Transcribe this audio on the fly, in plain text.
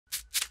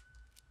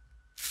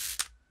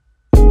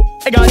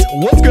Hey guys,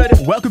 what's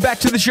good? Welcome back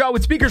to the show.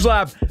 It's Beaker's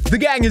Lab. The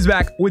gang is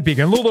back with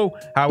Beaker and Lulu.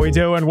 How we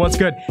doing? What's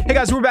good? Hey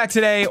guys, we're back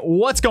today.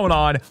 What's going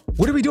on?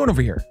 What are we doing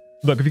over here?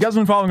 Look, if you guys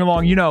have been following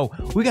along, you know,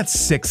 we got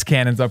 6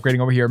 cannons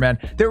upgrading over here, man.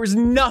 There is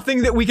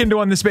nothing that we can do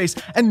on this base.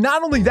 And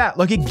not only that,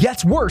 like, it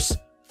gets worse.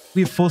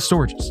 We have full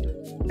storages.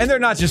 And they're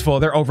not just full,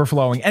 they're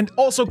overflowing. And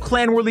also,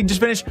 Clan War League just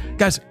finished.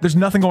 Guys, there's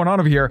nothing going on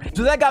over here.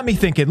 So that got me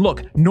thinking,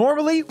 look,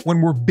 normally when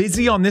we're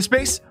busy on this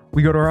base,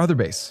 we go to our other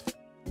base.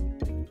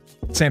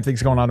 Same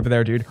thing's going on over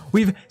there, dude.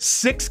 We have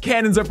 6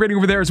 cannons upgrading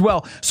over there as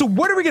well. So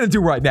what are we going to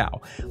do right now?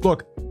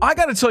 Look, I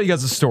got to tell you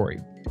guys a story.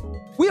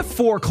 We have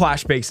 4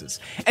 Clash bases.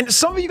 And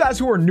some of you guys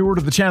who are newer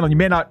to the channel, you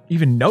may not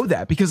even know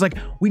that because, like,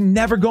 we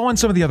never go on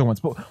some of the other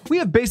ones. But we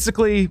have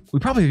basically, we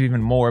probably have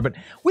even more, but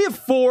we have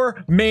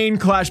 4 main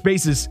Clash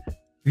bases.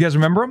 You guys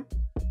remember them?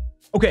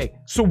 Okay,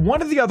 so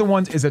one of the other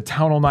ones is a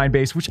Town Hall 9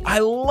 base, which I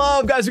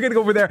love. Guys, we're going to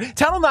go over there.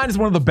 Town Hall 9 is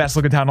one of the best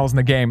looking town halls in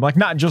the game. Like,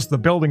 not just the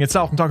building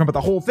itself. I'm talking about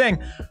the whole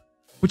thing.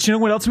 But you know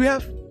what else we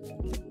have?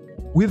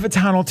 We have a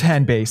Town Hall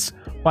 10 base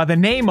by the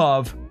name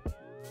of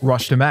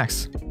Rush to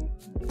Max.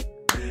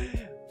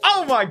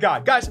 Oh my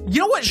God, guys, you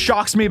know what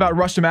shocks me about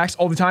Rush to Max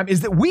all the time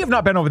is that we have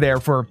not been over there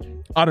for,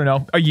 I don't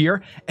know, a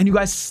year. And you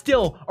guys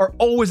still are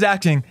always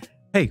acting,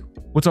 hey,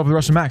 what's up with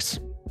Rush to Max?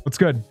 What's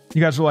good?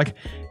 You guys are like,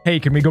 hey,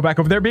 can we go back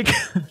over there, Beak?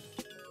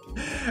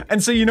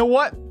 And so you know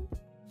what?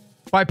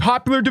 By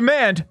popular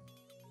demand,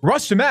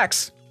 Rush to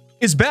Max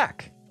is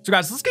back. So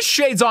guys, let's get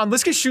shades on,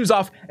 let's get shoes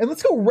off, and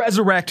let's go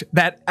resurrect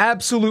that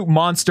absolute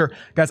monster.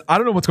 Guys, I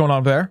don't know what's going on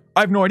over there.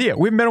 I have no idea.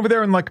 We haven't been over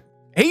there in like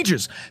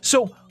ages.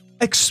 So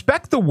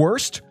expect the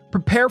worst,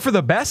 prepare for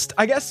the best,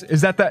 I guess.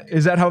 Is that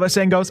how that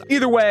saying goes?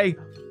 Either way,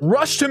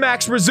 Rush to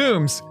Max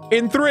resumes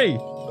in 3,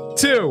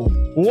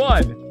 2,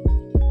 1.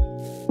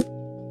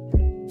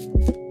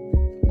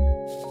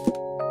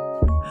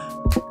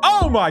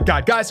 Oh my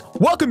God, guys,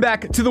 welcome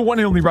back to the one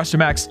and only Rush to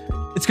Max.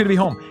 It's gonna be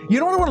home. You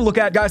know what I want to look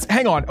at, guys?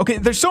 Hang on. Okay,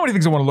 there's so many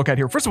things I want to look at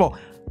here. First of all,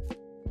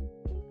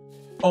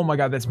 oh my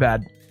God, that's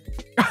bad.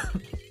 I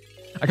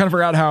kind of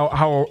forgot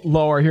how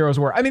low our heroes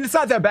were. I mean, it's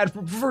not that bad.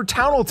 For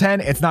Town Hall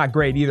 10, it's not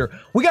great either.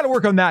 We got to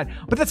work on that,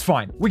 but that's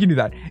fine. We can do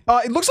that.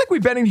 It looks like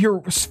we've been in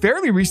here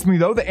fairly recently,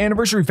 though. The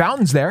anniversary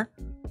fountain's there.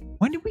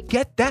 When did we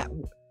get that?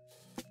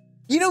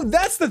 You know,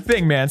 that's the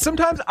thing, man.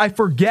 Sometimes I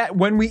forget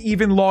when we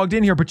even logged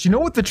in here, but you know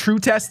what the true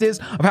test is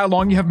of how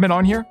long you have been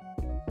on here?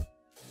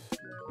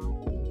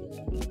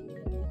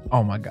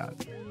 Oh my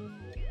God.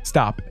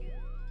 Stop it.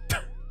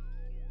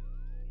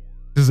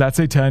 Does that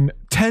say 10?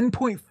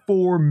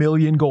 10.4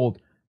 million gold.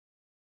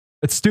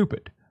 That's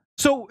stupid.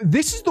 So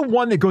this is the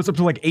one that goes up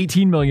to like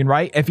 18 million,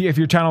 right? If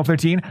you're Town Hall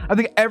 13, I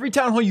think every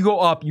Town Hall you go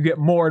up, you get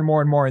more and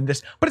more and more in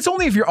this. But it's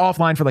only if you're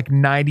offline for like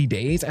 90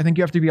 days. I think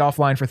you have to be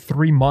offline for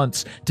 3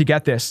 months to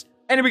get this.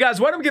 Anyway,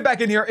 guys, why don't we get back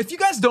in here? If you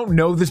guys don't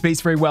know this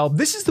base very well,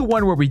 this is the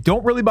one where we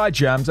don't really buy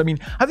gems. I mean,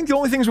 I think the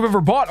only things we've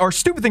ever bought are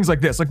stupid things like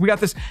this. Like, we got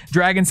this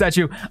dragon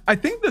statue. I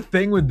think the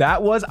thing with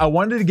that was I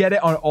wanted to get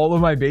it on all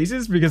of my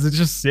bases because it's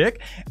just sick.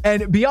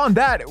 And beyond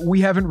that,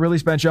 we haven't really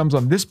spent gems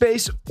on this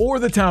base or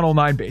the Town Hall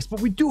 9 base, but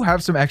we do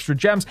have some extra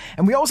gems.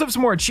 And we also have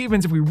some more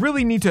achievements if we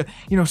really need to,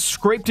 you know,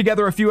 scrape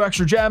together a few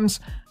extra gems.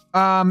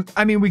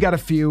 I mean, we got a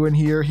few in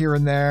here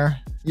and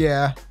there.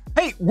 Yeah.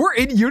 Hey, we're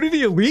in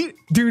Unity Elite?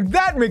 Dude,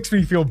 that makes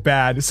me feel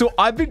bad. So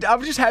I've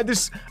just had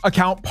this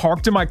account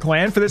parked in my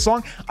clan for this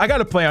long. I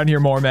gotta play on here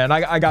more, man.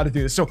 I gotta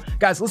do this. So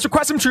guys, let's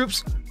request some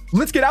troops.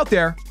 Let's get out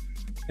there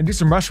and do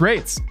some rush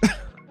raids.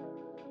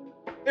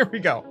 Here we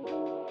go.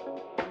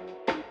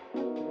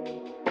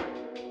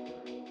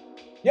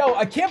 Yo,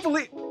 I can't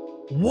believe,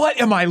 what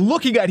am I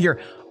looking at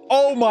here?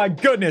 Oh my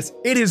goodness,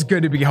 it is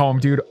good to be home,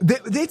 dude.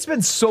 It's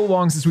been so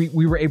long since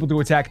we were able to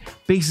attack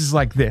bases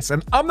like this.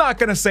 And I'm not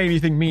gonna say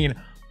anything mean.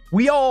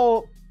 We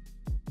all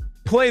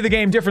play the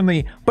game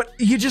differently, but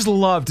you just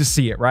love to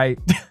see it, right?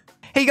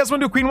 Hey, you guys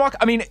want to do a queen walk?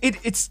 I mean,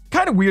 it's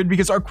kind of weird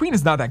because our queen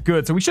is not that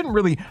good, so we shouldn't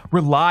really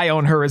rely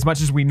on her as much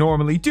as we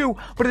normally do.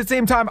 But at the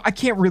same time, I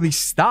can't really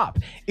stop.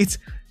 It's,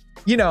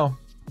 you know,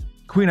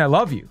 queen, I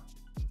love you.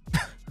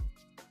 This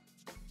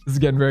is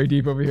getting very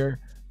deep over here.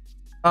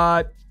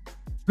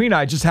 Queen,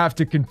 I just have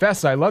to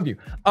confess I love you.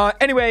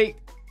 Anyway,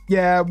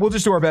 yeah, we'll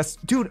just do our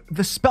best. Dude,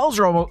 the spells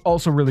are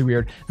also really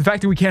weird. The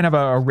fact that we can't have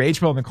a rage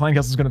spell in the clan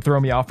castle is going to throw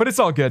me off, but it's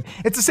all good.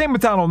 It's the same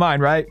with Town Hall 9,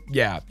 right?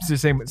 Yeah, it's the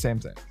same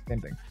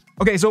thing.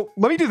 Okay, so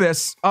let me do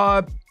this. Or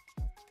I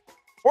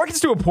can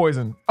just do a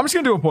poison. I'm just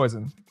going to do a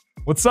poison.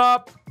 What's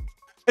up?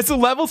 It's a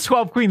level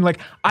 12 queen. Like,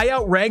 I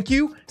outrank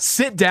you,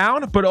 sit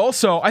down, but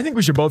also I think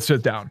we should both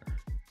sit down.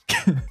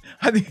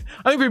 I think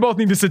we both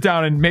need to sit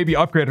down and maybe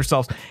upgrade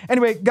ourselves.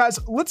 Anyway, guys,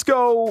 let's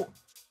go.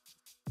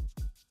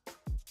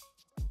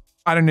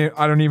 I don't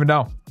even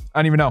know. I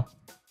don't even know.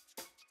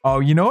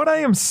 Oh, you know what I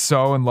am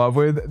so in love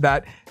with?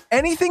 That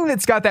anything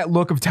that's got that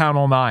look of Town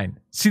Hall 9.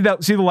 See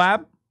the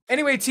lab?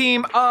 Anyway,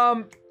 team,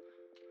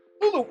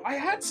 Lulu, I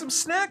had some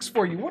snacks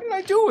for you. What did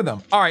I do with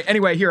them? All right,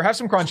 anyway, here, have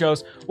some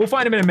crunchos. We'll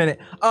find them in a minute.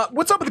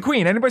 What's up with the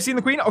queen? Anybody seen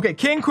the queen? Okay,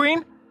 king,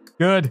 queen.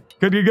 Good.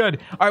 All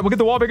right, we'll get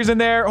the wall breakers in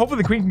there.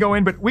 Hopefully the queen can go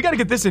in, but we got to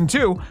get this in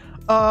too.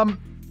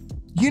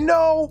 You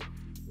know,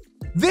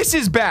 This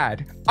is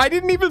bad. I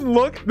didn't even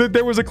look that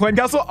there was a clan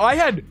castle. I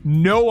had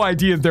no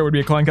idea that there would be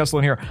a clan castle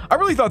in here. I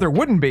really thought there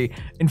wouldn't be.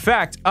 In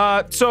fact,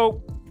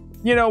 so,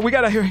 you know, we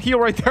got to heal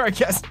right there, I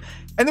guess.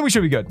 And then we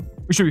should be good.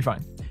 We should be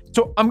fine.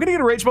 So I'm going to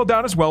get a rage spell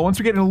down as well once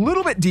we get in a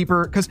little bit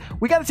deeper, because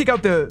we got to take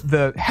out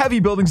the heavy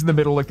buildings in the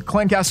middle, like the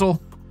clan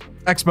castle,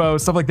 expo,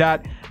 stuff like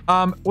that.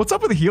 What's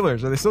up with the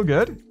healers? Are they still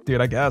good? Dude,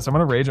 I guess. I'm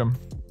going to rage them.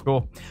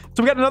 Cool.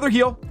 So we got another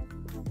heal.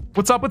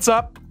 What's up? What's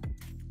up?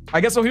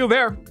 I guess I'll heal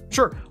there.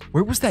 Sure.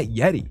 Where was that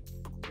Yeti?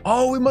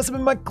 Oh, it must have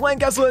been my clan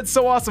castle. That's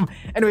so awesome.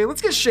 Anyway,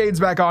 let's get shades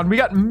back on. We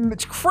got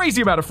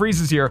crazy amount of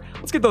freezes here.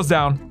 Let's get those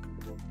down.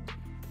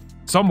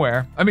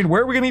 Somewhere. I mean,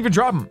 where are we going to even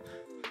drop them?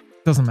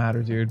 Doesn't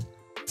matter, dude.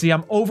 See,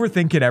 I'm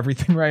overthinking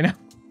everything right now.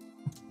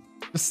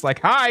 Just like,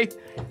 hi.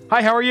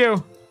 Hi, how are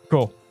you?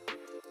 Cool.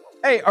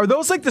 Hey, are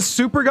those like the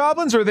super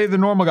goblins or are they the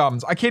normal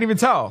goblins? I can't even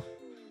tell.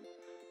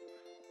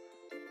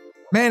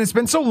 Man, it's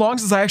been so long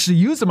since I actually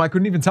used them. I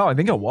couldn't even tell. I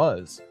think it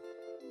was.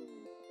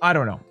 I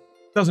don't know.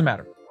 Doesn't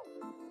matter.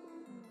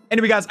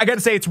 Anyway, guys, I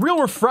gotta say, it's real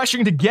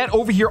refreshing to get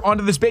over here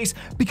onto this base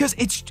because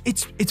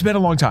it's been a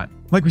long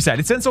time. Like we said,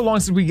 it's been so long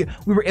since we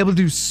were able to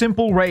do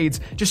simple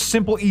raids, just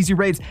simple, easy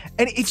raids,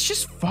 and it's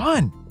just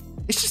fun.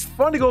 It's just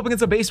fun to go up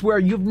against a base where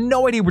you have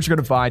no idea what you're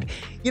gonna find.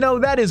 You know,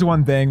 that is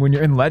one thing when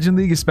you're in Legend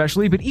League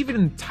especially, but even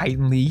in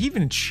Titan League,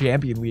 even in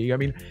Champion League, I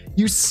mean,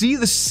 you see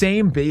the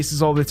same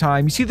bases all the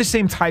time. You see the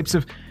same types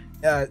of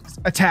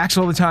attacks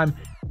all the time.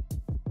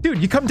 Dude,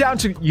 you come down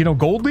to, you know,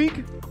 Gold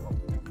League,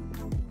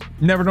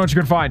 never know what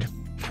you're gonna find.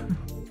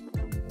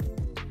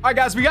 All right,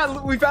 guys,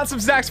 we found some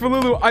snacks for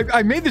Lulu.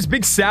 I made this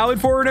big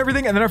salad for her and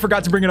everything, and then I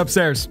forgot to bring it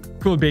upstairs.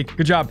 Cool, Beak.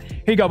 Good job.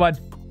 Here you go, bud.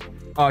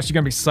 Oh, she's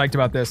gonna be psyched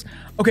about this.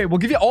 Okay, we'll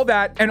give you all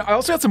that, and I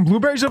also got some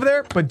blueberries over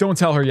there, but don't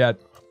tell her yet.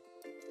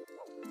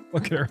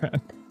 Look at her,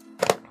 man.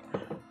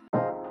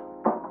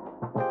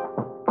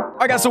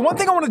 All right, guys, so one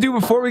thing I want to do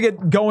before we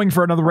get going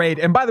for another raid,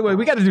 and by the way,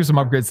 we got to do some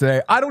upgrades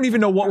today. I don't even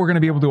know what we're going to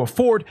be able to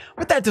afford,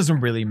 but that doesn't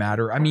really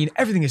matter. I mean,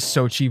 everything is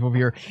so cheap over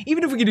here.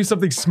 Even if we can do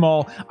something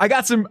small, I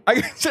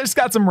just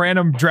got some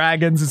random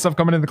dragons and stuff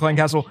coming in the clan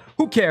castle.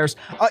 Who cares?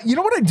 You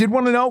know what I did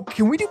want to know?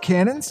 Can we do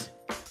cannons?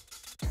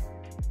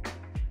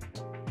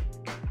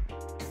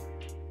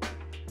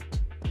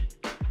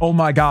 Oh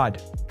my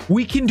God.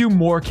 We can do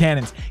more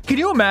cannons. Can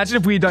you imagine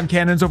if we had done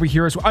cannons over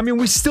here as well? I mean,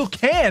 we still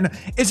can.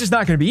 It's just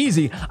not going to be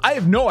easy. I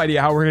have no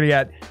idea how we're going to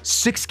get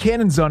 6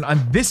 cannons done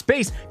on this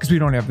base because we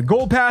don't have the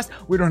gold pass.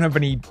 We don't have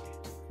any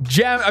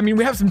gem. I mean,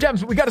 we have some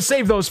gems, but we got to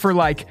save those for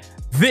like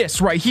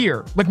this right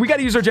here. Like we got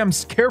to use our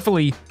gems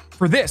carefully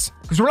for this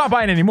because we're not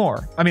buying any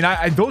more. I mean,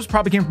 those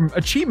probably came from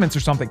achievements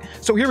or something.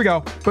 So here we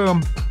go.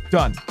 Boom.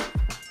 Done.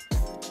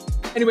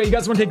 Anyway, you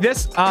guys want to take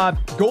this?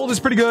 Gold is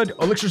pretty good.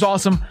 Elixir's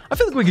awesome. I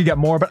feel like we could get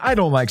more, but I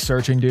don't like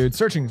searching, dude.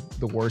 Searching's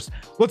the worst.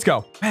 Let's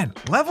go. Man,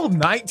 level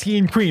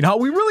 19 queen, huh?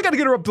 We really got to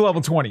get her up to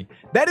level 20.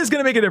 That is going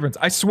to make a difference.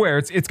 I swear,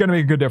 it's going to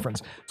make a good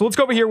difference. So let's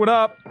go over here. What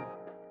up?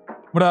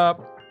 What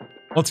up?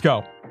 Let's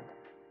go.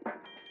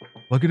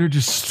 Look at her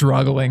just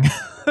struggling.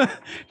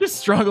 Just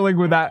struggling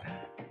with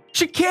that.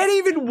 She can't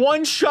even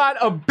one-shot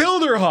a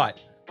builder hut.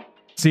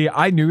 See,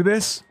 I knew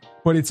this,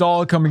 but it's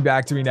all coming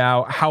back to me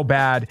now. How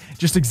bad,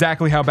 just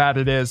exactly how bad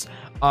it is.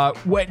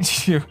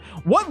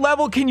 What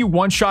level can you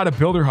one-shot a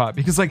builder hut?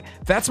 Because like,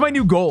 that's my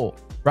new goal,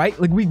 right?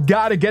 Like we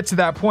got to get to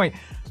that point.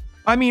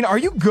 I mean, are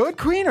you good,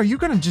 Queen? Are you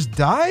going to just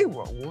die?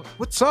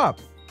 What's up?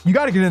 You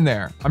got to get in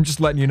there. I'm just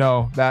letting you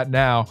know that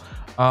now.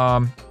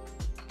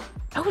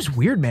 That was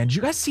weird, man. Did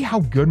you guys see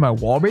how good my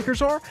wall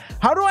breakers are?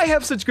 How do I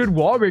have such good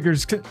wall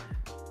breakers?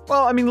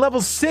 Well, I mean,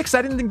 level 6,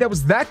 I didn't think that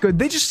was that good.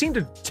 They just seemed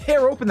to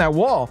tear open that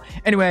wall.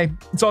 Anyway,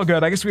 it's all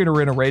good. I guess we had to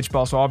run a rage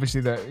spell, so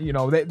obviously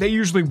they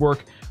usually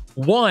work.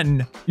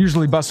 One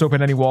usually busts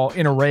open any wall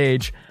in a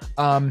rage.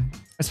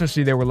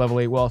 Especially they were level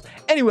 8 walls.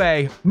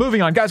 Anyway,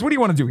 moving on. Guys, what do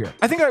you want to do here?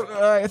 I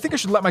think I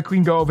should let my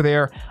queen go over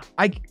there.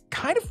 I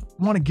kind of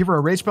want to give her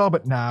a rage spell,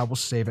 but nah, we'll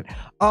save it.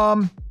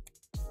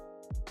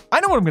 I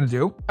know what I'm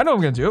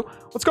gonna do.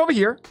 Let's go over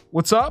here.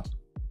 What's up?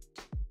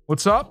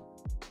 What's up?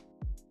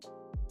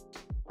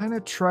 I'm gonna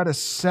try to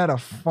set a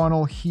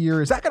funnel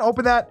here. Is that gonna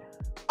open that?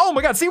 Oh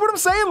my God, see what I'm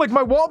saying? Like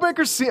my wall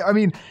breakers, I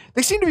mean,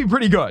 they seem to be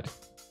pretty good.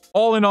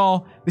 All in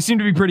all, they seem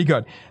to be pretty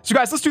good. So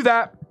guys, let's do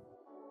that.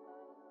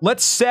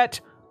 Let's set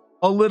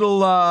a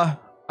little, I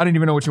don't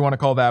even know what you want to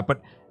call that,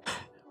 but,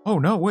 oh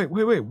no, wait.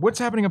 What's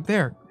happening up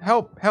there?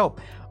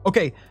 Help.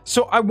 Okay,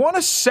 so I want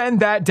to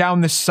send that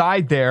down the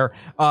side there,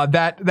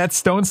 that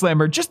stone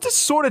slammer, just to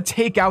sort of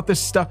take out this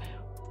stuff.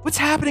 What's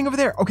happening over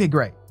there? Okay,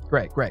 great.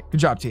 Good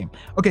job, team.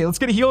 Okay, let's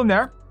get a heal in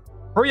there.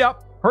 Hurry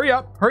up.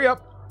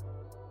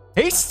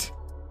 Haste.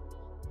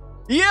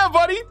 Yeah,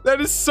 buddy. That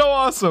is so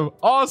awesome.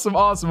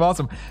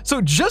 Awesome. So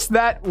just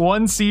that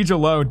one siege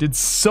alone did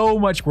so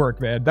much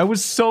work, man. That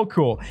was so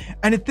cool.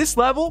 And at this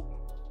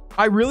level,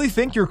 I really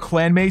think your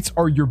clanmates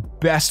are your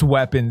best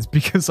weapons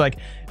because like,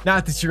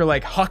 not that you're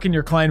like hucking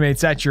your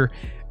clanmates at your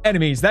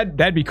enemies.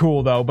 That'd be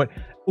cool though. But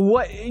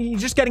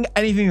just getting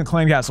anything in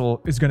Clan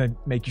Castle is going to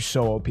make you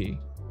so OP.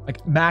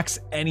 Like max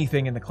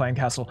anything in the clan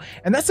castle.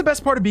 And that's the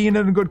best part of being in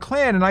a good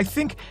clan. And I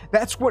think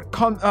that's what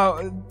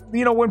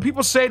you know, when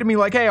people say to me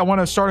like, hey, I want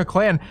to start a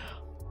clan,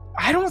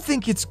 I don't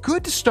think it's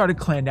good to start a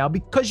clan now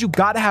because you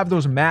got to have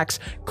those max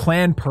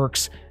clan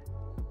perks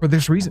for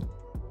this reason.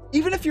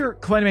 Even if your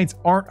clanmates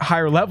aren't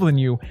higher level than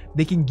you,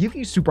 they can give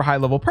you super high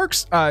level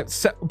perks,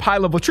 high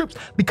level troops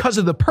because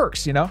of the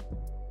perks, you know?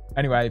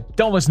 Anyway,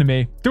 don't listen to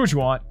me. Do what you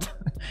want.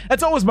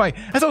 That's always my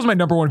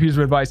number one piece of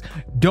advice.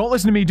 Don't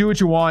listen to me. Do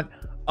what you want.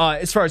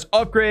 As far as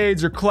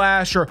upgrades or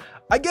clash, or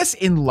I guess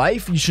in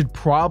life, you should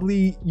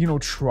probably, you know,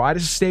 try to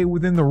stay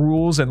within the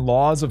rules and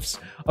laws of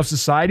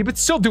society, but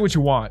still do what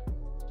you want.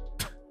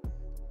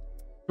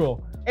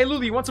 Cool. Hey,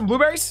 Lulu, you want some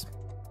blueberries?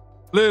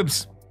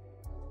 Bloobs.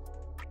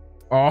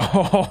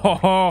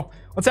 Oh,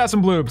 let's have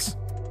some bloobs.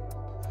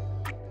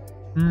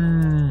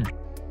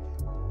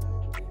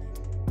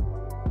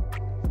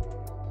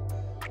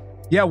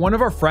 Yeah, one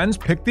of our friends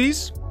picked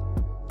these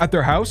at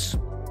their house.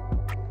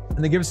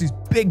 And they give us these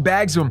big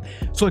bags of them.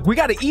 So like we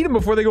got to eat them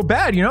before they go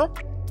bad, you know?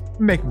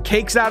 Making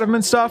cakes out of them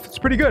and stuff. It's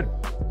pretty good.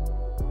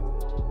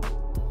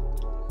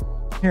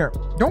 Here,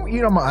 don't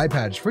eat on my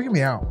iPad. It's freaking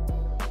me out.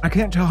 I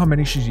can't tell how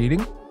many she's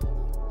eating.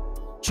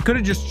 She could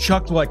have just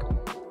chucked like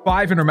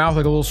 5 in her mouth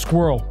like a little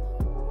squirrel.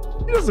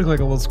 She does look like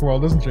a little squirrel,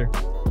 doesn't she?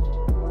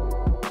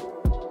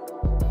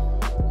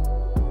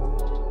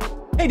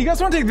 Hey, do you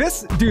guys want to take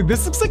this? Dude,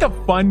 this looks like a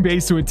fun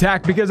base to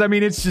attack because I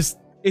mean, it's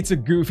a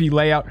goofy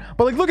layout.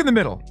 But like, look in the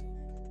middle.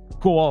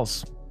 Cool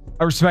walls.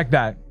 I respect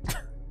that.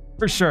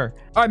 For sure.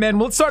 All right, man.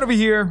 Well, let's start over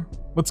here.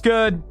 What's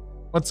good?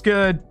 What's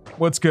good?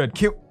 What's good?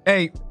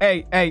 Hey.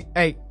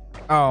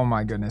 Oh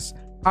my goodness.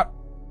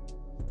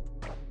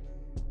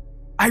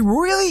 I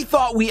really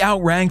thought we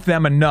outranked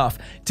them enough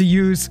to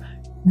use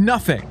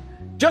nothing.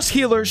 Just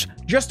healers,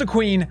 just a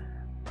queen.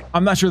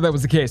 I'm not sure that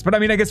was the case, but I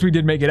mean, I guess we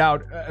did make it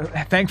out.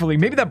 Thankfully,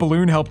 maybe that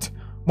balloon helped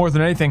more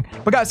than anything.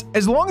 But guys,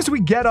 as long as we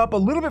get up a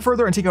little bit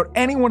further and take out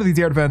any one of these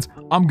air defense,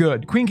 I'm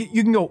good. Queen,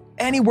 you can go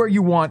anywhere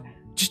you want.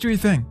 Just do your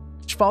thing.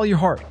 Just follow your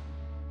heart.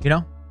 You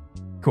know?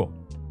 Cool.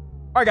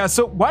 All right, guys.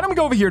 So why don't we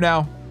go over here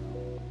now?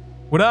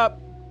 What up?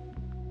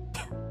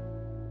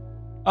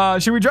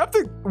 Should we drop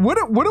the... What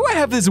do I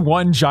have this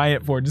one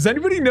giant for? Does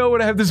anybody know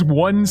what I have this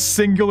one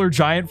singular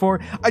giant for?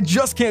 I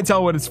just can't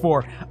tell what it's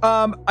for.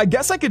 I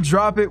guess I could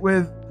drop it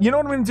with... You know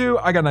what I'm going to do?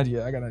 I got an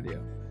idea.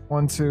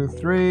 1, 2,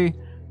 3...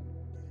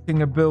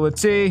 King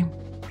ability.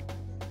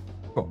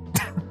 Cool.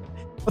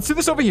 Let's do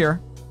this over here.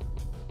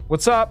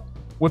 What's up?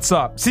 What's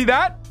up? See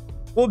that?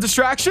 Little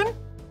distraction?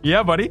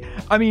 Yeah, buddy.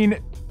 I mean,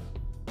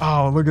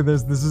 oh, look at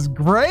this. This is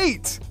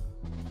great.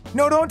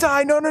 No, don't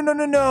die. No.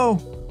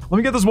 Let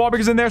me get those wall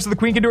breakers in there so the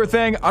queen can do her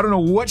thing. I don't know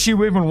what she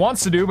even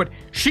wants to do, but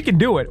she can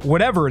do it,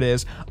 whatever it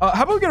is. How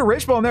about we get a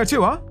rage ball in there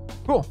too, huh?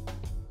 Cool.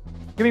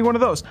 Give me one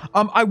of those.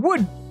 I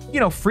would, you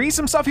know, freeze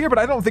some stuff here, but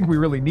I don't think we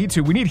really need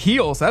to. We need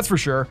heals, that's for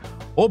sure.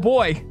 Oh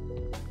boy.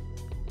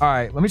 All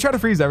right, let me try to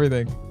freeze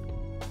everything.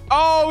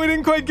 Oh, we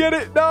didn't quite get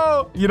it.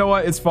 No. You know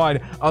what? It's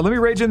fine. Let me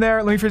rage in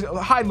there. Let me freeze.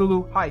 Hi,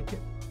 Lulu. Hi.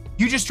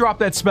 You just dropped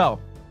that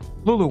spell.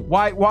 Lulu,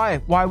 why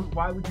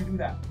would you do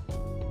that?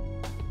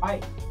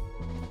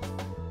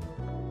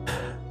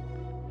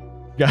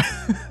 Yeah.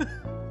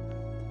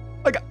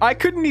 Like, I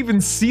couldn't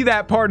even see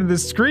that part of the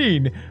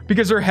screen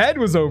because her head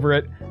was over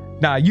it.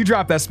 Nah, you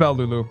dropped that spell,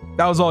 Lulu.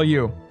 That was all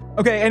you.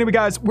 Okay, anyway,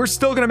 guys, we're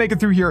still gonna make it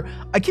through here.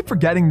 I keep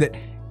forgetting that,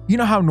 you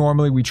know how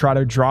normally we try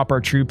to drop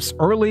our troops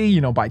early,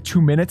 you know, by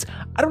 2 minutes?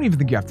 I don't even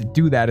think you have to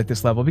do that at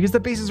this level because the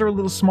bases are a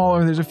little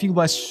smaller. There's a few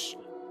less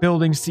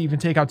buildings to even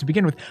take out to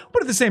begin with.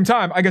 But at the same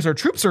time, I guess our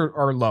troops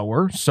are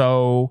lower,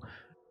 so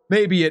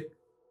maybe it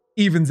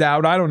evens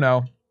out. I don't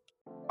know.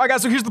 All right,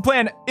 guys, so here's the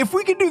plan. If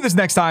we can do this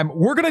next time,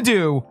 we're gonna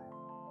do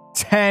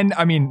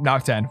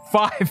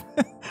 5.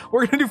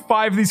 We're gonna do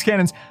 5 of these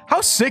cannons.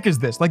 How sick is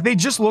this? Like, they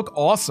just look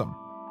awesome.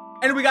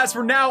 Anyway, guys,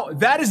 for now,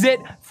 that is it.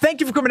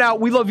 Thank you for coming out.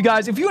 We love you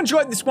guys. If you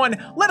enjoyed this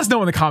one, let us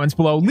know in the comments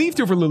below. Leave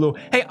 2 for Lulu.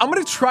 Hey, I'm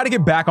going to try to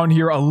get back on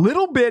here a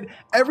little bit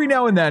every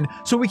now and then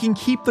so we can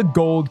keep the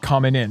gold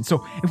coming in.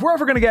 So if we're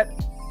ever going to get...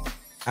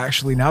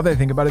 Actually, now that I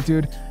think about it,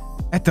 dude,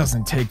 that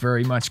doesn't take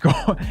very much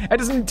gold. It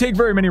doesn't take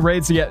very many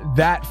raids to get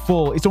that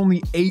full. It's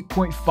only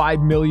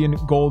 8.5 million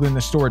gold in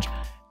the storage.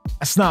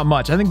 That's not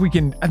much. I think we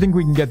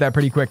can get that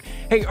pretty quick.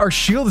 Hey, our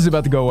shield is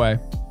about to go away.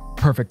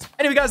 Perfect.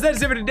 Anyway, guys, that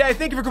is it for today.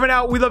 Thank you for coming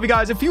out. We love you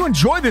guys. If you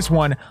enjoyed this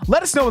one,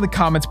 let us know in the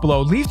comments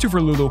below. Leave 2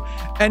 for Lulu.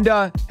 And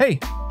hey,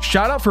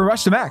 shout out for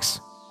Rush to Max.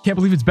 Can't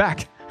believe it's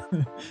back.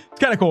 It's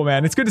kind of cool,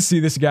 man. It's good to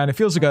see this again. It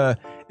feels like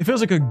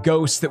a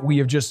ghost that we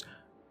have just,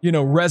 you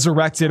know,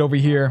 resurrected over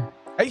here.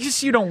 I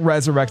guess you don't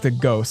resurrect a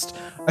ghost.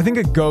 I think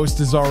a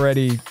ghost is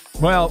already,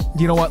 well,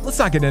 you know what? Let's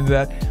not get into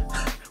that.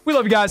 We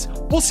love you guys.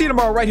 We'll see you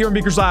tomorrow right here in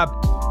Beaker's Lab.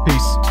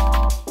 Peace.